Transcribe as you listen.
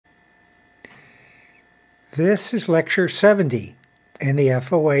This is Lecture 70 in the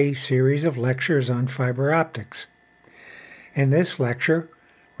FOA series of lectures on fiber optics. In this lecture,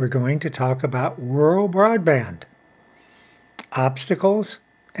 we're going to talk about rural broadband, obstacles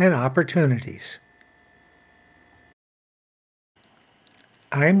and opportunities.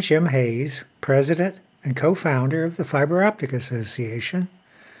 I'm Jim Hayes, President and co-founder of the Fiber Optic Association,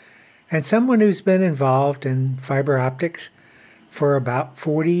 and someone who's been involved in fiber optics for about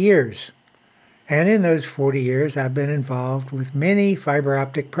 40 years. And in those 40 years, I've been involved with many fiber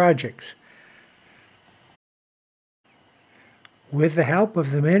optic projects. With the help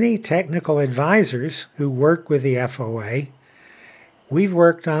of the many technical advisors who work with the FOA, we've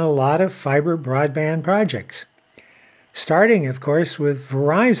worked on a lot of fiber broadband projects, starting, of course, with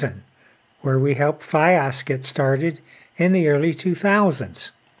Verizon, where we helped Fios get started in the early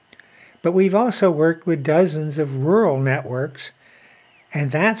 2000s. But we've also worked with dozens of rural networks, and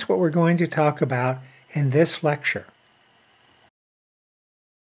that's what we're going to talk about in this lecture.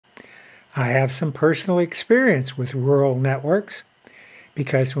 I have some personal experience with rural networks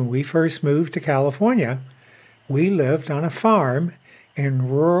because when we first moved to California, we lived on a farm in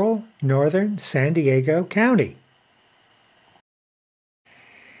rural northern San Diego County.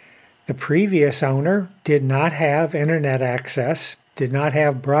 The previous owner did not have internet access, did not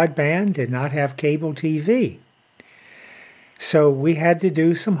have broadband, did not have cable TV. So we had to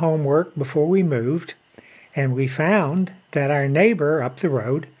do some homework before we moved, and we found that our neighbor up the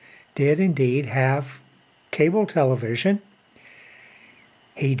road did indeed have cable television.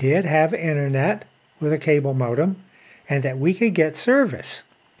 He did have internet with a cable modem, and that we could get service.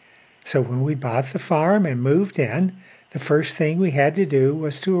 So when we bought the farm and moved in, the first thing we had to do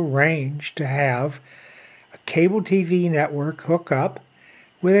was to arrange to have a cable TV network hook up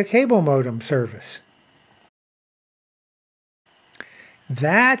with a cable modem service.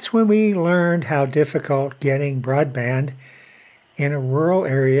 That's when we learned how difficult getting broadband in a rural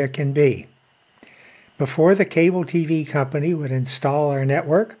area can be. Before the cable TV company would install our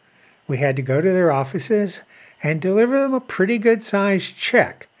network, we had to go to their offices and deliver them a pretty good-sized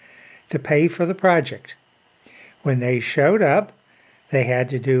check to pay for the project. When they showed up, they had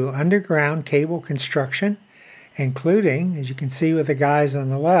to do underground cable construction, including, as you can see with the guys on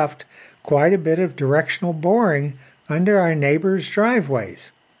the left, quite a bit of directional boring under our neighbors'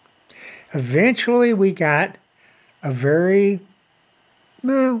 driveways. Eventually, we got a very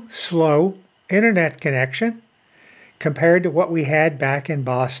slow internet connection compared to what we had back in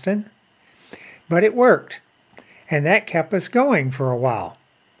Boston, but it worked, and that kept us going for a while.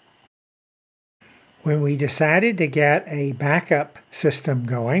 When we decided to get a backup system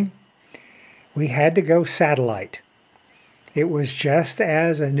going, we had to go satellite. It was just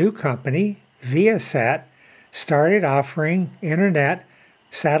as a new company, Viasat, started offering internet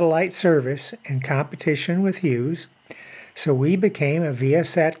satellite service in competition with Hughes, so we became a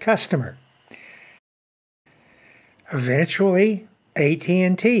Viasat customer. Eventually,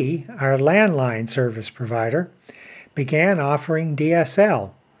 AT&T, our landline service provider, began offering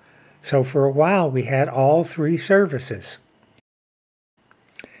DSL, so for a while we had all three services.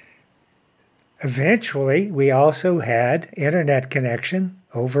 Eventually, we also had internet connection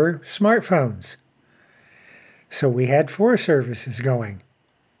over smartphones. So we had 4 services going.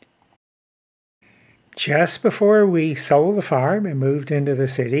 Just before we sold the farm and moved into the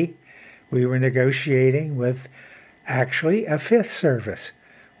city, we were negotiating with actually a 5th service,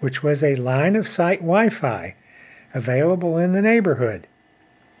 which was a line-of-sight Wi-Fi available in the neighborhood.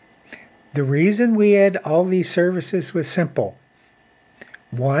 The reason we had all these services was simple.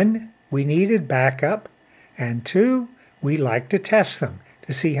 1, we needed backup, and 2, we liked to test them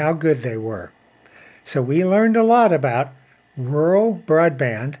to see how good they were. So we learned a lot about rural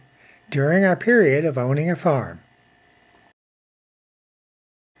broadband during our period of owning a farm.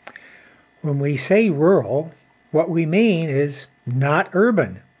 When we say rural, what we mean is not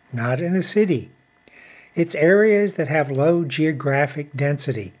urban, not in a city. It's areas that have low geographic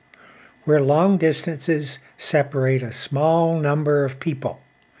density, where long distances separate a small number of people.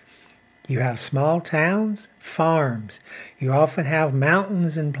 You have small towns, farms. You often have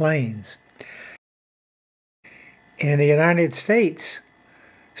mountains and plains. In the United States,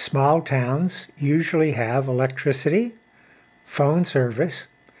 small towns usually have electricity, phone service,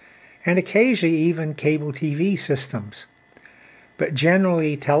 and occasionally even cable TV systems. But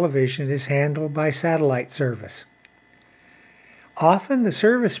generally, television is handled by satellite service. Often the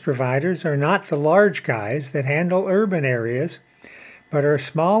service providers are not the large guys that handle urban areas, but are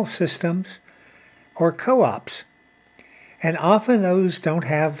small systems or co-ops. And often those don't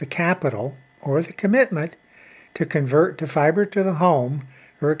have the capital or the commitment to convert to fiber to the home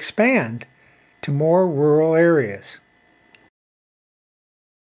or expand to more rural areas.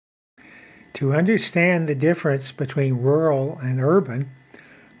 To understand the difference between rural and urban,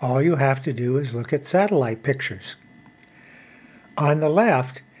 all you have to do is look at satellite pictures. On the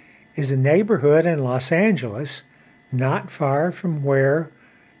left is a neighborhood in Los Angeles, not far from where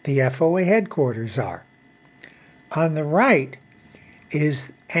the FOA headquarters are. On the right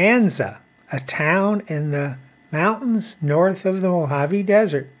is Anza, a town in the mountains north of the Mojave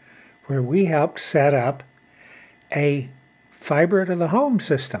Desert, where we helped set up a fiber-to-the-home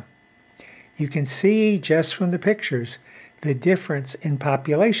system. You can see just from the pictures the difference in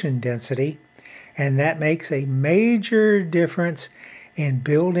population density, and that makes a major difference in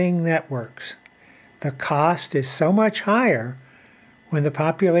building networks. The cost is so much higher when the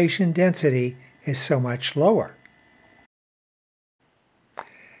population density is so much lower.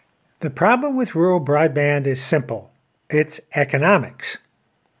 The problem with rural broadband is simple. It's economics.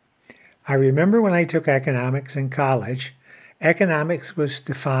 I remember when I took economics in college, economics was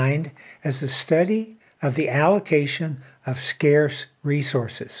defined as the study of the allocation of scarce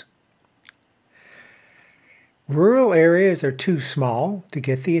resources. Rural areas are too small to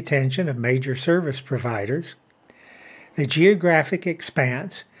get the attention of major service providers. The geographic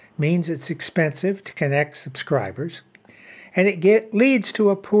expanse means it's expensive to connect subscribers, and it leads to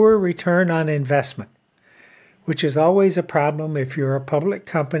a poor return on investment, which is always a problem if you're a public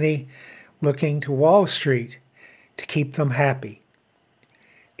company looking to Wall Street to keep them happy.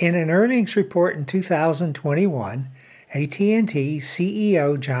 In an earnings report in 2021, AT&T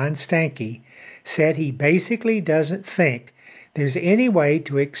CEO John Stankey said he basically doesn't think there's any way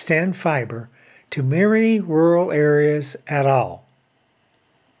to extend fiber to many rural areas at all.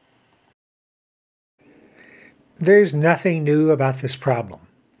 There's nothing new about this problem.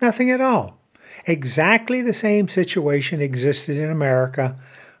 Nothing at all. Exactly the same situation existed in America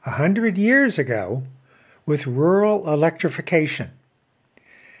 100 years ago with rural electrification.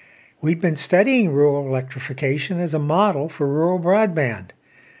 We've been studying rural electrification as a model for rural broadband,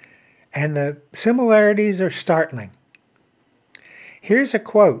 and the similarities are startling. Here's a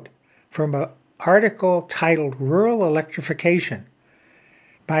quote from an article titled "Rural Electrification"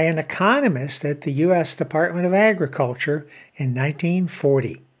 by an economist at the U.S. Department of Agriculture in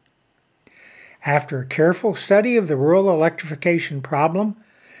 1940. After a careful study of the rural electrification problem,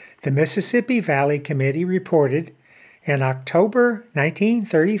 the Mississippi Valley Committee reported in October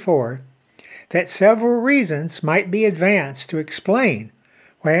 1934 that several reasons might be advanced to explain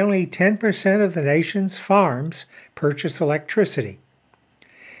why only 10% of the nation's farms purchase electricity.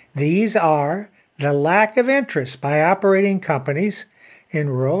 These are the lack of interest by operating companies in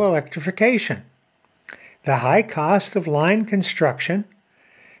rural electrification, the high cost of line construction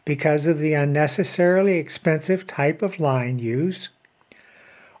because of the unnecessarily expensive type of line used,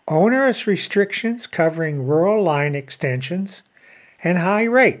 onerous restrictions covering rural line extensions, and high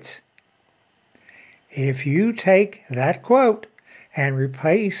rates. If you take that quote and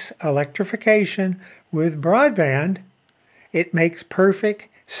replace electrification with broadband, it makes perfect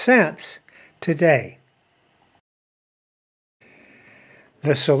sense today.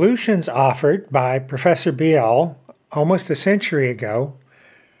 The solutions offered by Professor Biel almost a century ago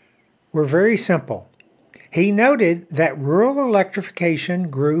were very simple. He noted that rural electrification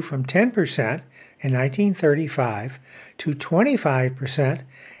grew from 10% in 1935 to 25%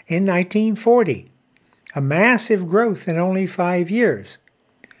 in 1940, a massive growth in only 5 years.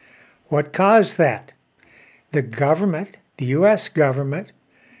 What caused that? The government, the U.S. government,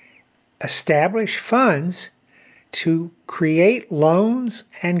 established funds to create loans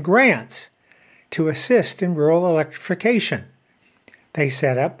and grants to assist in rural electrification. They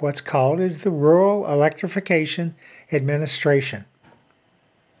set up what's called as the Rural Electrification Administration.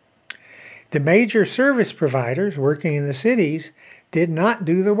 The major service providers working in the cities did not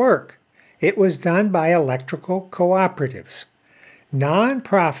do the work. It was done by electrical cooperatives,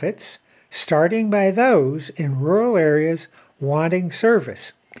 non-profits starting by those in rural areas wanting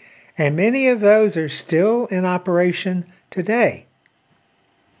service, and many of those are still in operation today.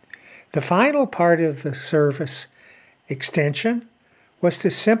 The final part of the service extension was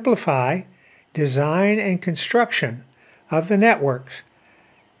to simplify design and construction of the networks,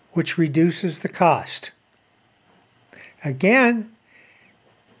 which reduces the cost. Again,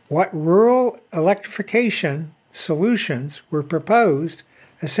 what rural electrification solutions were proposed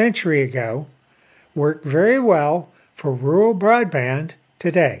a century ago work very well for rural broadband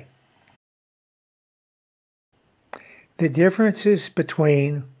today. The differences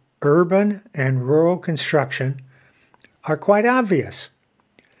between urban and rural construction are quite obvious.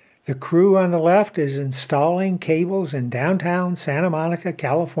 The crew on the left is installing cables in downtown Santa Monica,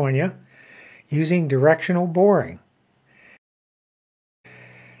 California, using directional boring.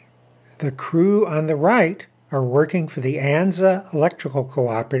 The crew on the right are working for the ANZA Electrical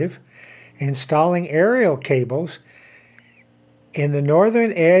Cooperative, installing aerial cables in the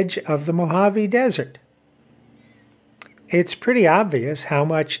northern edge of the Mojave Desert. It's pretty obvious how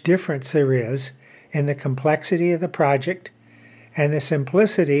much difference there is in the complexity of the project and the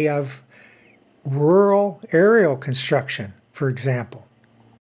simplicity of rural aerial construction, for example.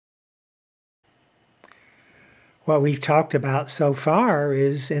 What we've talked about so far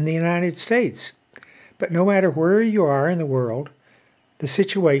is in the United States, but no matter where you are in the world, the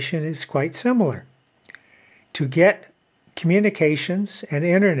situation is quite similar. To get communications and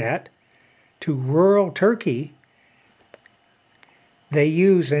internet to rural Turkey, they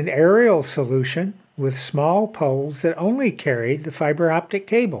used an aerial solution with small poles that only carried the fiber optic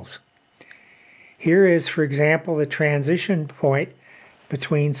cables. Here is, for example, the transition point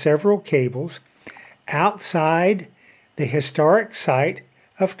between several cables outside the historic site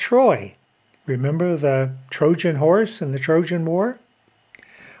of Troy. Remember the Trojan horse and the Trojan War?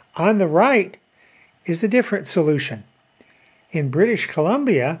 On the right is a different solution. In British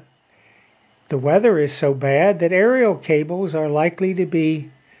Columbia, the weather is so bad that aerial cables are likely to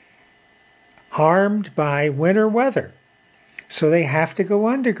be harmed by winter weather, so they have to go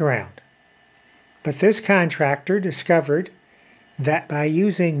underground. But this contractor discovered that by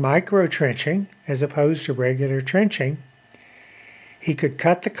using micro-trenching as opposed to regular trenching, he could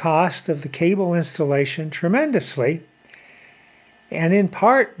cut the cost of the cable installation tremendously, and in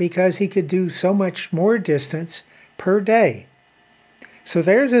part because he could do so much more distance per day. So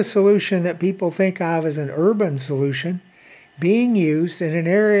there's a solution that people think of as an urban solution being used in an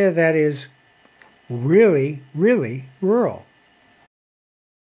area that is really, really rural.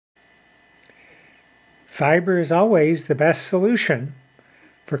 Fiber is always the best solution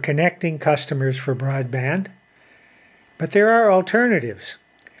for connecting customers for broadband, but there are alternatives,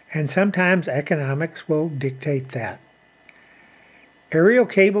 and sometimes economics will dictate that. Aerial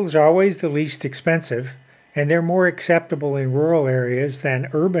cables are always the least expensive, and they're more acceptable in rural areas than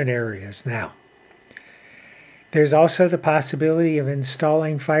urban areas now. There's also the possibility of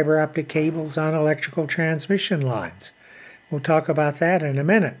installing fiber optic cables on electrical transmission lines. We'll talk about that in a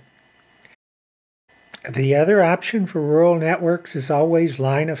minute. The other option for rural networks is always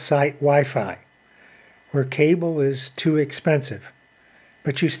line-of-sight Wi-Fi, where cable is too expensive.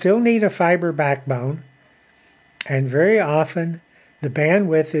 But you still need a fiber backbone, and very often the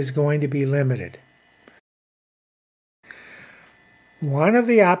bandwidth is going to be limited. One of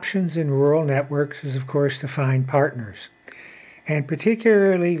the options in rural networks is, of course, to find partners, and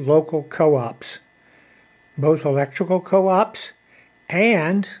particularly local co-ops, both electrical co-ops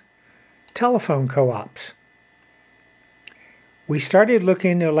and telephone co-ops. We started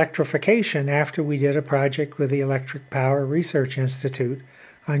looking at electrification after we did a project with the Electric Power Research Institute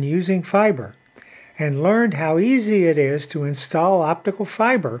on using fiber, and learned how easy it is to install optical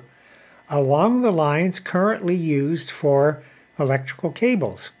fiber along the lines currently used for electrical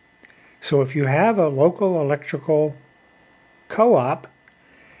cables. So if you have a local electrical co-op,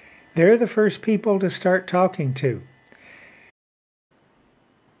 they're the first people to start talking to.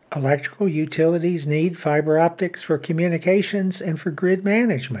 Electrical utilities need fiber optics for communications and for grid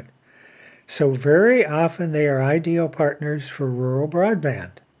management. So very often they are ideal partners for rural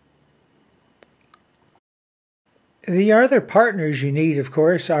broadband. The other partners you need, of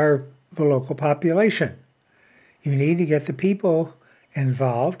course, are the local population. You need to get the people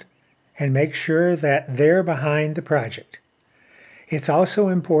involved and make sure that they're behind the project. It's also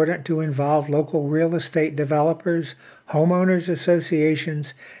important to involve local real estate developers, homeowners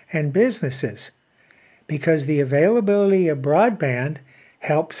associations, and businesses, because the availability of broadband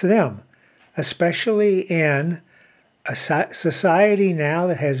helps them, especially in a society now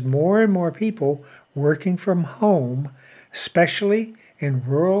that has more and more people working from home, especially in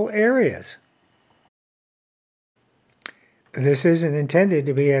rural areas. This isn't intended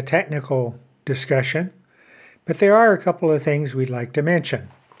to be a technical discussion, but there are a couple of things we'd like to mention.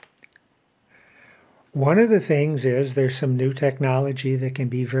 One of the things is there's some new technology that can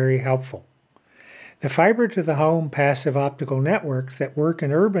be very helpful. The fiber-to-the-home passive optical networks that work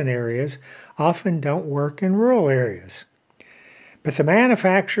in urban areas often don't work in rural areas. But the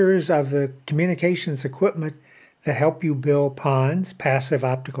manufacturers of the communications equipment that help you build PONs, passive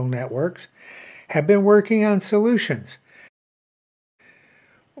optical networks, have been working on solutions.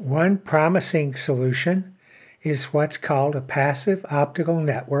 One promising solution is what's called a passive optical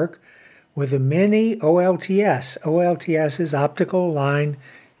network with a mini OLTS. OLTS is optical line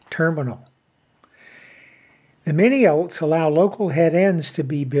terminal. The mini-ULTs allow local head ends to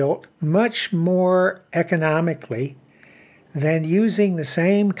be built much more economically than using the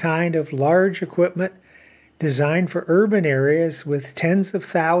same kind of large equipment designed for urban areas with tens of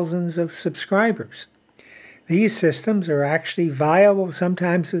thousands of subscribers. These systems are actually viable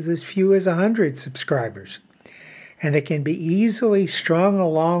sometimes with as few as 100 subscribers, and they can be easily strung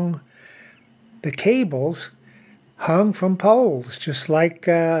along the cables hung from poles, just like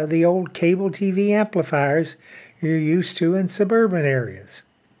the old cable TV amplifiers you're used to in suburban areas.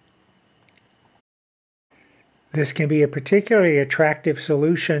 This can be a particularly attractive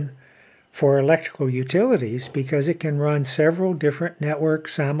solution for electrical utilities because it can run several different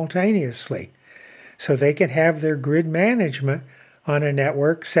networks simultaneously, so they can have their grid management on a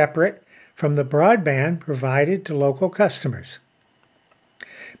network separate from the broadband provided to local customers.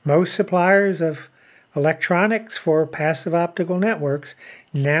 Most suppliers of electronics for passive optical networks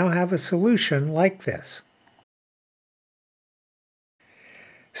now have a solution like this.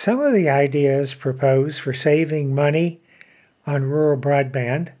 Some of the ideas proposed for saving money on rural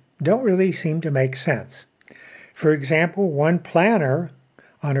broadband don't really seem to make sense. For example, one planner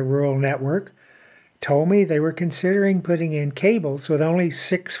on a rural network told me they were considering putting in cables with only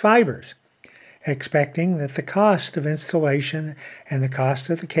 6 fibers, expecting that the cost of installation and the cost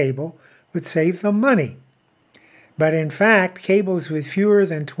of the cable would save them money. But in fact, cables with fewer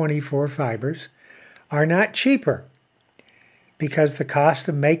than 24 fibers are not cheaper because the cost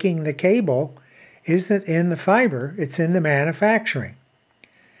of making the cable isn't in the fiber, it's in the manufacturing.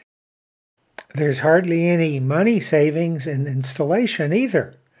 There's hardly any money savings in installation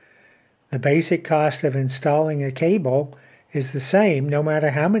either. The basic cost of installing a cable is the same no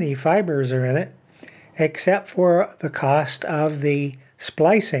matter how many fibers are in it, except for the cost of the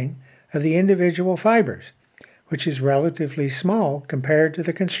splicing of the individual fibers, which is relatively small compared to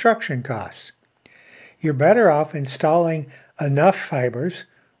the construction costs. You're better off installing enough fibers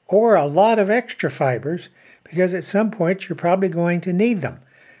or a lot of extra fibers because at some point you're probably going to need them.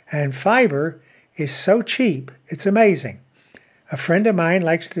 And fiber is so cheap, it's amazing. A friend of mine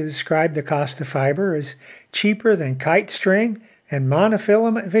likes to describe the cost of fiber as cheaper than kite string and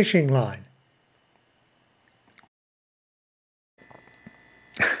monofilament fishing line.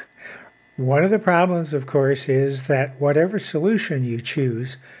 One of the problems, of course, is that whatever solution you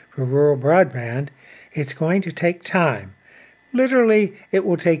choose for rural broadband, it's going to take time. Literally, it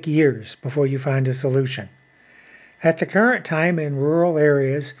will take years before you find a solution. At the current time in rural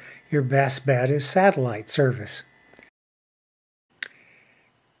areas, your best bet is satellite service.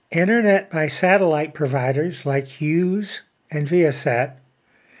 Internet by satellite providers like Hughes and Viasat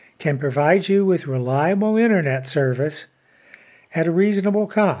can provide you with reliable internet service at a reasonable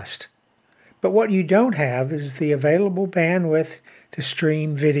cost. But what you don't have is the available bandwidth to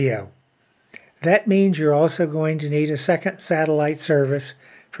stream video. That means you're also going to need a second satellite service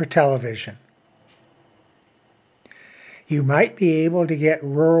for television. You might be able to get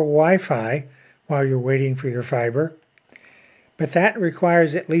rural Wi-Fi while you're waiting for your fiber, but that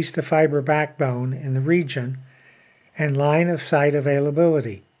requires at least a fiber backbone in the region and line of sight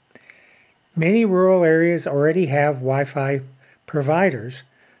availability. Many rural areas already have Wi-Fi providers,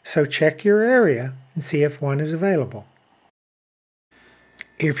 so check your area and see if one is available.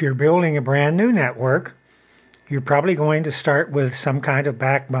 If you're building a brand new network, you're probably going to start with some kind of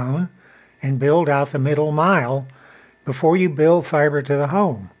backbone and build out the middle mile before you build fiber to the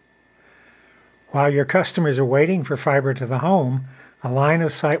home. While your customers are waiting for fiber to the home, a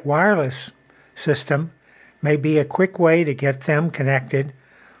line-of-sight wireless system may be a quick way to get them connected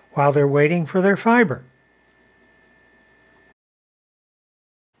while they're waiting for their fiber.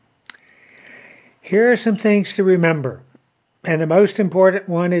 Here are some things to remember, and the most important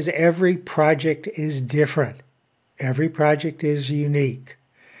one is every project is different. Every project is unique.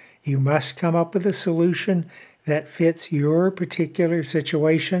 You must come up with a solution that fits your particular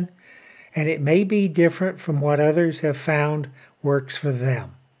situation, and it may be different from what others have found works for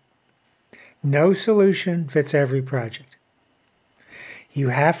them. No solution fits every project. You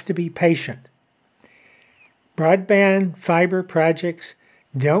have to be patient. Broadband fiber projects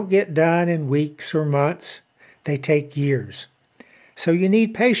don't get done in weeks or months. They take years. So you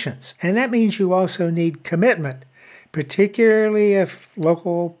need patience, and that means you also need commitment, particularly if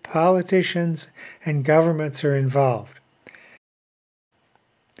local politicians and governments are involved.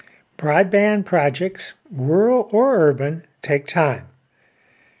 Broadband projects, rural or urban, take time.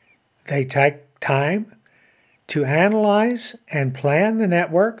 They take time to analyze and plan the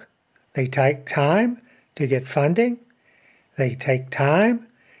network. They take time to get funding. They take time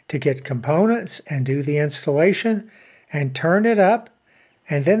to get components and do the installation and turn it up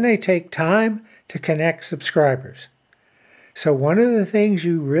and then they take time to connect subscribers. So one of the things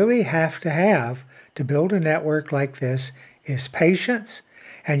you really have to build a network like this is patience,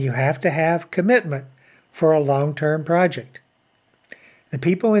 and you have to have commitment for a long-term project. The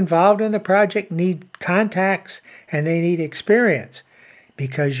people involved in the project need contacts and they need experience,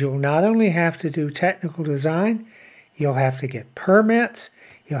 because you'll not only have to do technical design, you'll have to get permits,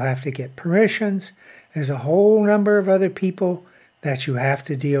 you'll have to get permissions. There's a whole number of other people that you have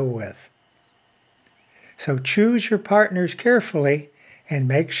to deal with. So choose your partners carefully and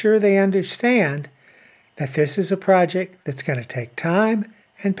make sure they understand that this is a project that's going to take time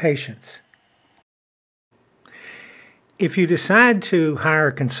and patience. If you decide to hire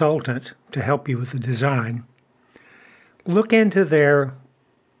a consultant to help you with the design, look into their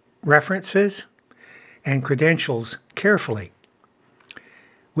references and credentials carefully.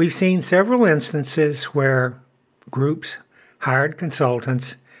 We've seen several instances where groups hired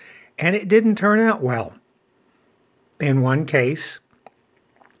consultants and it didn't turn out well. In one case,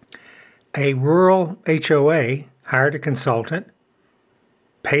 a rural HOA hired a consultant,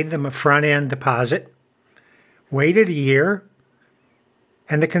 paid them a front-end deposit, waited a year,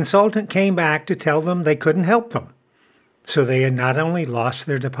 and the consultant came back to tell them they couldn't help them. So they had not only lost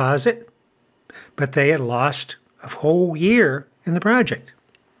their deposit, but they had lost a whole year in the project.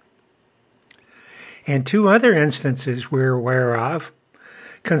 And two other instances we're aware of,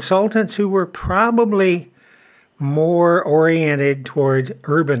 consultants who were probably more oriented toward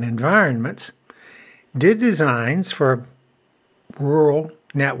urban environments did designs for rural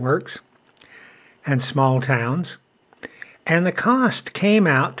networks and small towns, and the cost came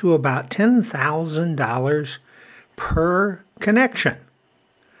out to about $10,000 per connection,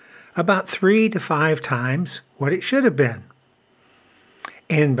 about 3 to 5 times what it should have been.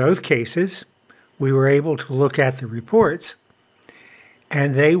 In both cases, we were able to look at the reports,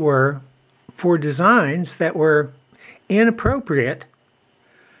 and they were for designs that were inappropriate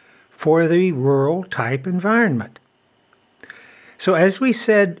for the rural type environment. So as we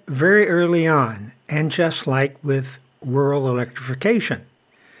said very early on, and just like with rural electrification,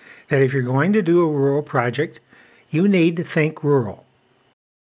 that if you're going to do a rural project, you need to think rural.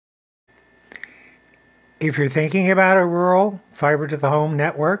 If you're thinking about a rural fiber-to-the-home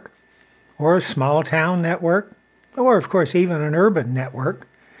network, or a small town network, or of course even an urban network,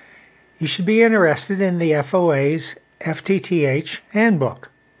 you should be interested in the FOA's FTTH handbook.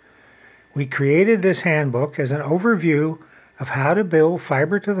 We created this handbook as an overview of how to build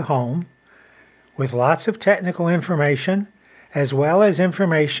fiber to the home with lots of technical information, as well as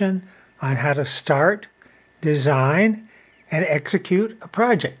information on how to start, design, and execute a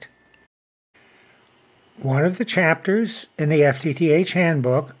project. One of the chapters in the FTTH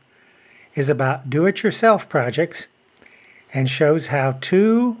handbook is about do-it-yourself projects and shows how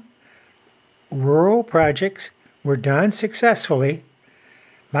 2 rural projects were done successfully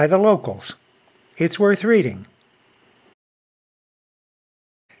by the locals. It's worth reading.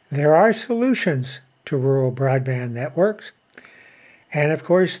 There are solutions to rural broadband networks, and of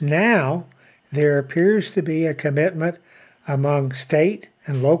course now there appears to be a commitment among state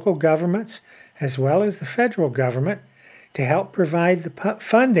and local governments as well as the federal government to help provide the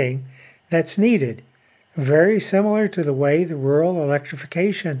funding that's needed, very similar to the way the Rural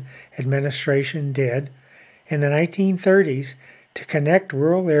Electrification Administration did in the 1930s to connect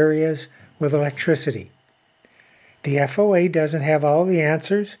rural areas with electricity. The FOA doesn't have all the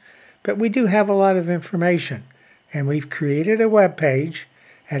answers, but we do have a lot of information, and we've created a web page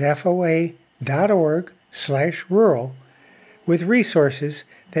at foa.org/rural with resources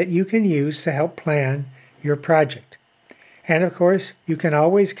that you can use to help plan your project. And of course, you can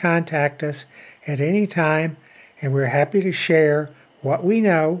always contact us at any time, and we're happy to share what we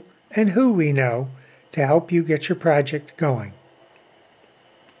know and who we know to help you get your project going.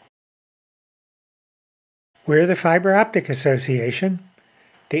 We're the Fiber Optic Association,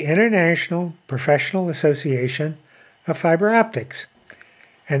 the International Professional Association of Fiber Optics,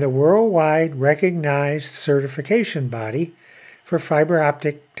 and the worldwide recognized certification body for fiber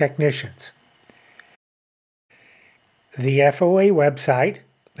optic technicians. The FOA website,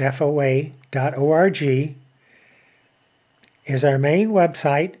 foa.org, is our main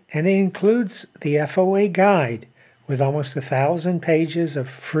website, and it includes the FOA guide with almost 1,000 pages of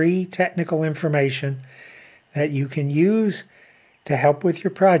free technical information that you can use to help with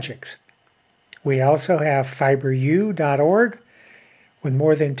your projects. We also have fiberu.org with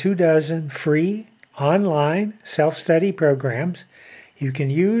more than 24 free online self-study programs you can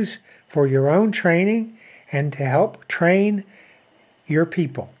use for your own training and to help train your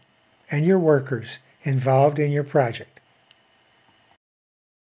people and your workers involved in your project.